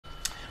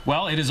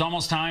Well, it is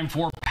almost time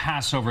for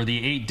Passover.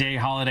 The 8-day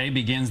holiday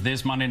begins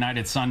this Monday night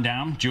at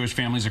sundown. Jewish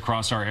families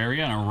across our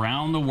area and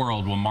around the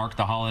world will mark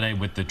the holiday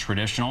with the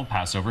traditional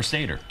Passover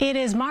Seder. It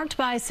is marked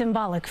by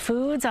symbolic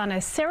foods on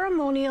a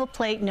ceremonial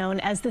plate known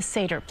as the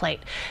Seder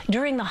plate.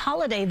 During the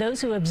holiday, those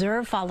who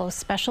observe follow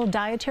special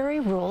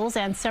dietary rules,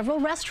 and several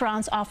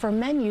restaurants offer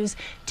menus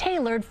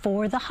tailored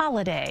for the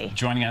holiday.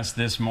 Joining us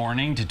this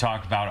morning to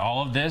talk about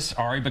all of this,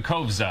 Ari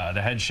Bokova,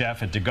 the head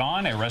chef at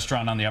Dagon, a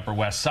restaurant on the Upper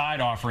West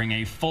Side, offering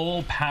a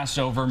full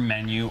Passover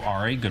menu.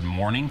 Ari, good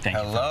morning. Thank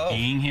you for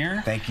being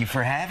here. Thank you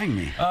for having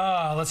me.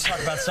 Let's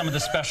talk about some of the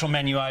special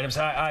menu items.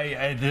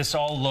 This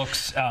all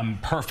looks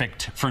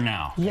perfect for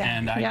now,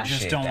 and I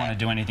just don't want to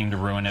do anything to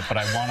ruin it, but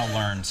I want to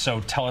learn. So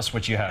tell us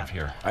what you have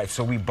here. All right,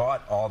 so we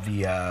bought all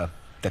the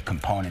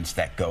components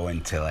that go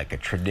into like a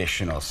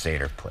traditional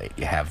Seder plate.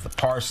 You have the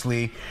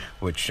parsley,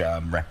 which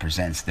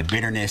represents the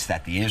bitterness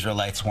that the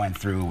Israelites went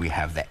through. We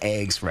have the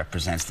eggs,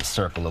 represents the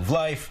circle of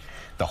life.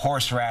 The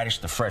horseradish,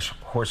 the fresh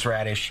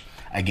horseradish,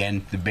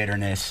 again, the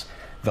bitterness.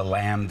 The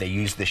lamb, they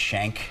use the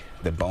shank,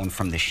 the bone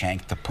from the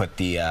shank, to put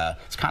the,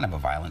 it's kind of a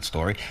violent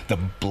story, the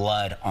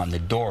blood on the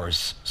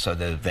doors so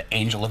the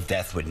angel of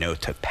death would know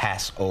to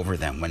pass over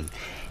them when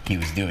he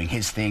was doing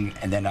his thing.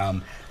 And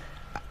then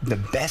the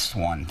best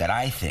one that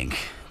I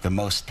think, the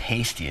most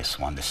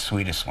tastiest one, the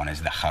sweetest one,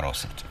 is the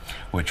charoset,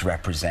 which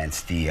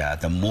represents the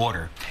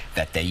mortar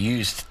that they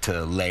used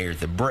to layer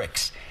the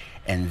bricks.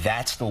 And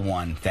that's the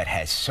one that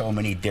has so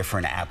many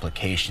different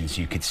applications.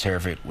 You could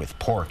serve it with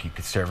pork, you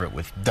could serve it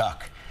with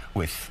duck,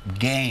 with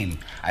game.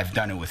 I've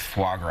done it with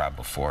foie gras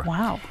before.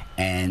 Wow.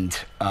 And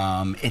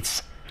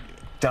it's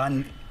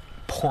done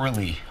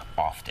poorly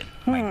often.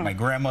 My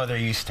grandmother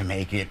used to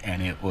make it,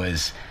 and it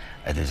was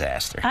a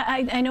disaster.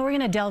 I know we're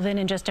going to delve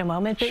in just a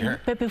moment, but,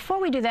 sure. But before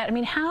we do that, I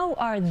mean, how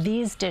are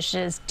these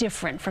dishes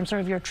different from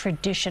sort of your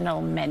traditional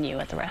menu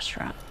at the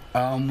restaurant?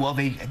 Well,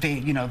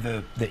 they you know,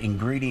 the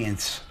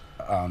ingredients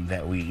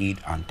that we eat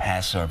on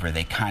Passover,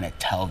 they kind of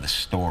tell the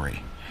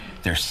story.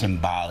 They're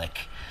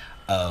symbolic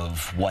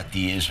of what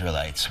the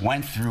Israelites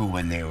went through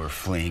when they were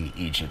fleeing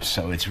Egypt.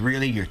 So it's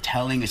really, you're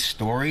telling a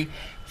story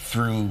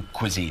through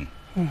cuisine.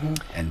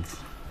 And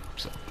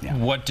so, yeah.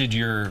 What did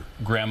your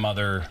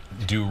grandmother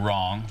do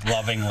wrong?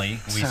 Lovingly,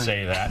 we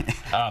say that.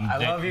 I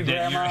love you,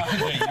 Grandma.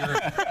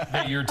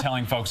 That you're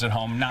telling folks at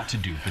home not to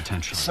do,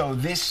 potentially. So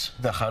the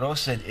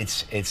charoset,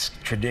 it's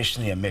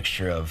traditionally a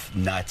mixture of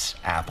nuts,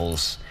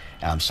 apples,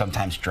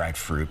 sometimes dried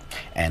fruit,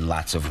 and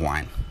lots of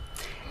wine.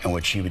 And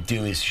what she would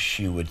do is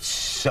she would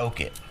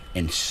soak it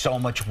in so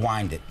much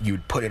wine that you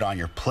would put it on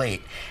your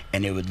plate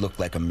and it would look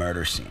like a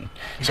murder scene.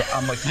 So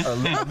I'm like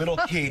a little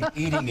kid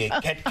eating it,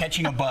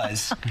 catching a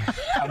buzz.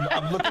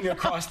 I'm looking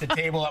across the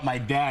table at my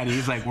dad.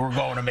 He's like, we're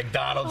going to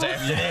McDonald's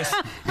after this.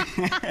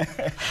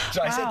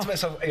 So I said to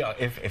myself, you know,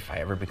 if I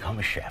ever become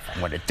a chef,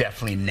 I'm going to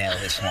definitely nail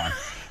this one.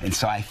 And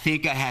so I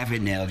think I have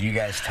it nailed. You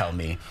guys tell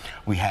me.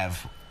 We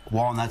have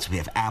walnuts, we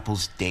have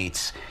apples,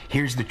 dates.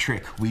 Here's the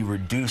trick. We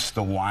reduce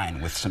the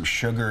wine with some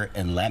sugar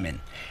and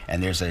lemon.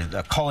 And there's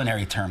a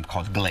culinary term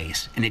called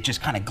glaze. And it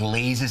just kind of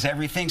glazes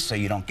everything so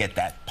you don't get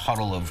that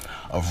puddle of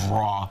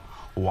raw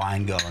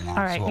wine going on.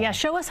 All right, yeah,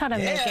 show us how to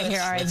make it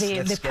here, Ari,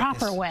 the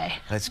proper way.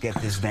 Let's get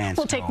this dance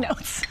We'll take going.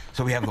 notes.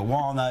 So we have the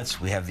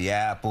walnuts, we have the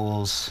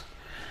apples.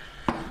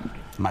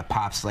 My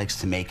Pops likes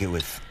to make it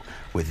with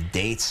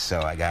dates,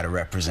 so I got to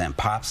represent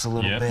Pops a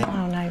little bit.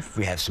 Oh, nice.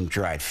 We have some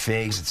dried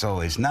figs. It's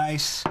always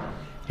nice.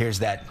 Here's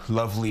that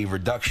lovely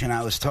reduction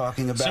I was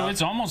talking about. So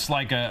it's almost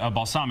like a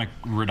balsamic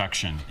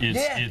reduction.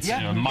 It's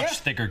a much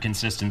thicker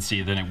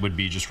consistency than it would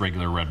be just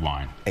regular red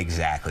wine.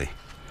 Exactly.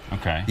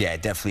 Okay. Yeah,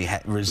 it definitely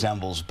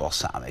resembles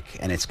balsamic,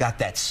 and it's got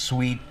that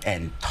sweet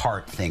and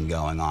tart thing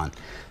going on.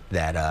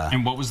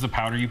 And what was the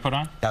powder you put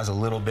on? That was a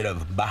little bit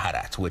of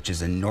baharat, which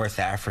is a North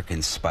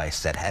African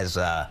spice that has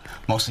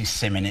mostly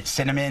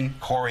cinnamon,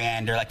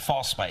 coriander, like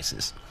fall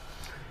spices,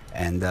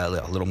 and a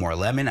little more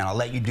lemon. And I'll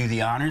let you do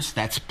the honors.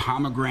 That's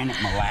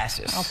pomegranate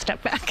molasses. I'll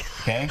step back.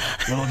 Okay,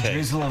 a little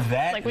drizzle of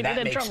that. Like we that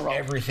did a makes drum roll.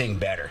 Everything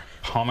better.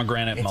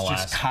 Pomegranate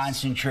molasses. It's just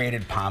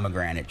concentrated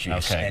pomegranate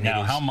juice. Okay, and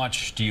now how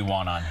much do you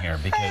want on here?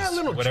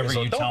 Because whatever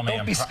drizzle. you tell me,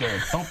 don't be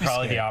scared. Don't be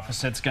probably scared. the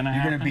opposite's going to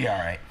happen. You're going to be all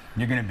right.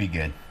 You're going to be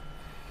good.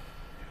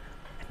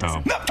 Oh.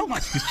 No, too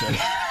much.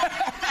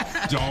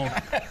 Don't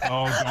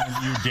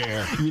you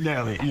dare. You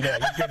nailed it. You're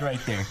good right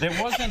there. It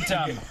wasn't,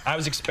 I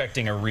was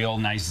expecting a real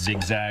nice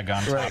zigzag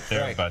on top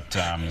there, but...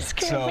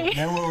 so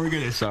then what we're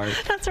going to, sorry.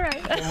 That's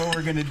right. Then what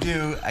we're going to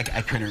do, I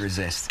couldn't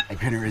resist. I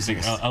couldn't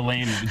resist.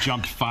 Elaine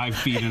jumped 5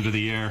 feet into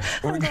the air.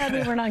 I'm glad we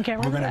weren't on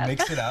camera. We're going to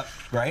mix it up,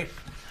 right?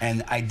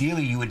 And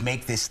ideally, you would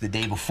make this the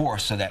day before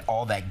so that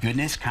all that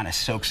goodness kind of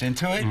soaks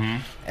into it.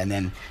 And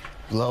then,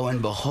 lo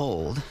and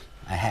behold,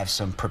 I have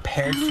some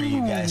prepared for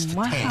you guys to taste.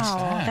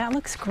 Wow, that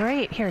looks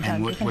great. Here, Doug,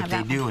 and you can what have they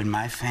that do one. in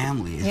my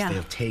family is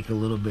they'll take a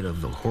little bit of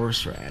the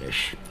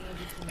horseradish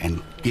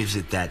and gives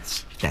it that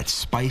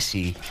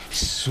spicy,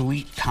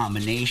 sweet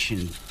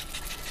combination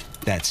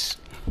that's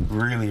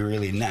really,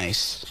 really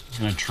nice.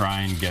 I'm going to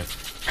try and get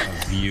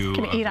a view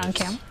Can you eat of on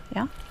this cam?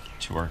 Yeah.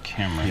 to our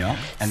camera. Yep.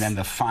 And then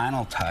the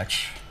final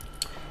touch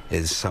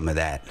is some of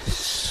that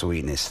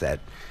sweetness, that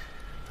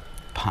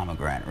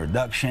pomegranate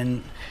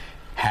reduction.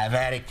 Have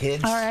at it,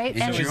 kids. All right.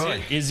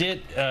 Is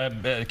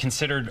it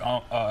considered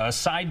a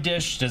side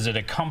dish? Does it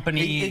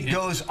accompany? It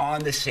goes on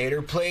the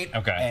Seder plate.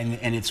 Okay.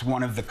 And it's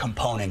one of the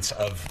components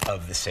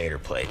of the Seder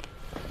plate.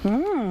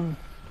 Mmm.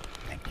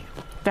 Thank you.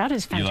 That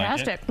is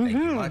fantastic. Thank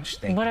you much.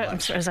 Thank you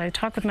much. As I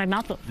talk with my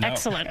mouth,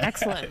 excellent,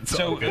 excellent. It's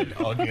all good,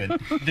 all good.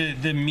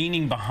 The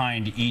meaning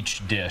behind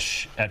each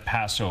dish at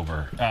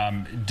Passover,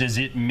 does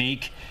it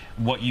make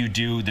what you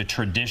do, the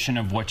tradition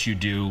of what you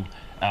do,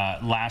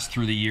 last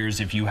through the years?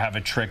 If you have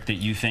a trick that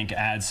you think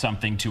adds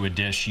something to a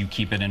dish, you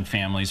keep it in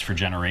families for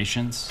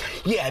generations?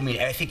 Yeah, I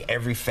mean, I think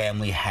every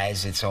family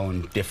has its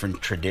own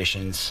different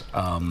traditions,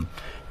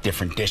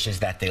 different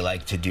dishes that they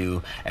like to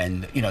do.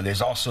 And, you know,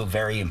 there's also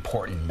very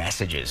important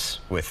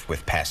messages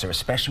with Passover,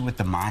 especially with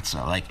the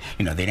matzah. Like,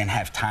 you know, they didn't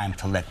have time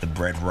to let the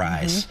bread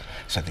rise,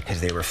 so because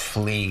they were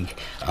fleeing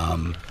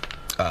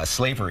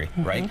slavery,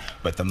 right?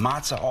 But the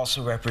matzah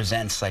also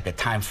represents like a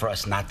time for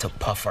us not to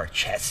puff our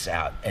chests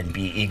out and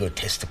be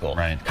egotistical,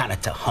 kind of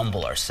to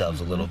humble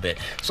ourselves a little bit.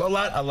 So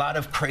a lot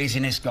of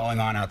craziness going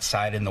on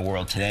outside in the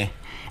world today,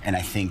 and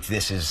I think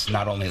this is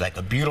not only like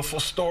a beautiful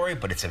story,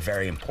 but it's a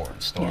very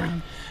important story. Yeah.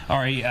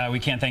 Ari, we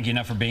can't thank you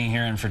enough for being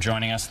here and for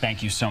joining us.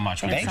 Thank you so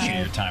much. We appreciate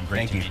your time.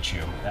 Great to meet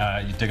you.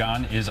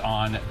 Dagon is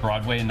on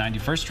Broadway and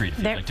 91st Street if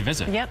you'd like to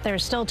visit. Yep,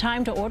 there's still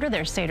time to order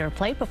their Seder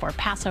plate before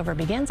Passover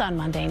begins on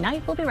Monday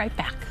night. We'll be right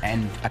back.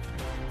 And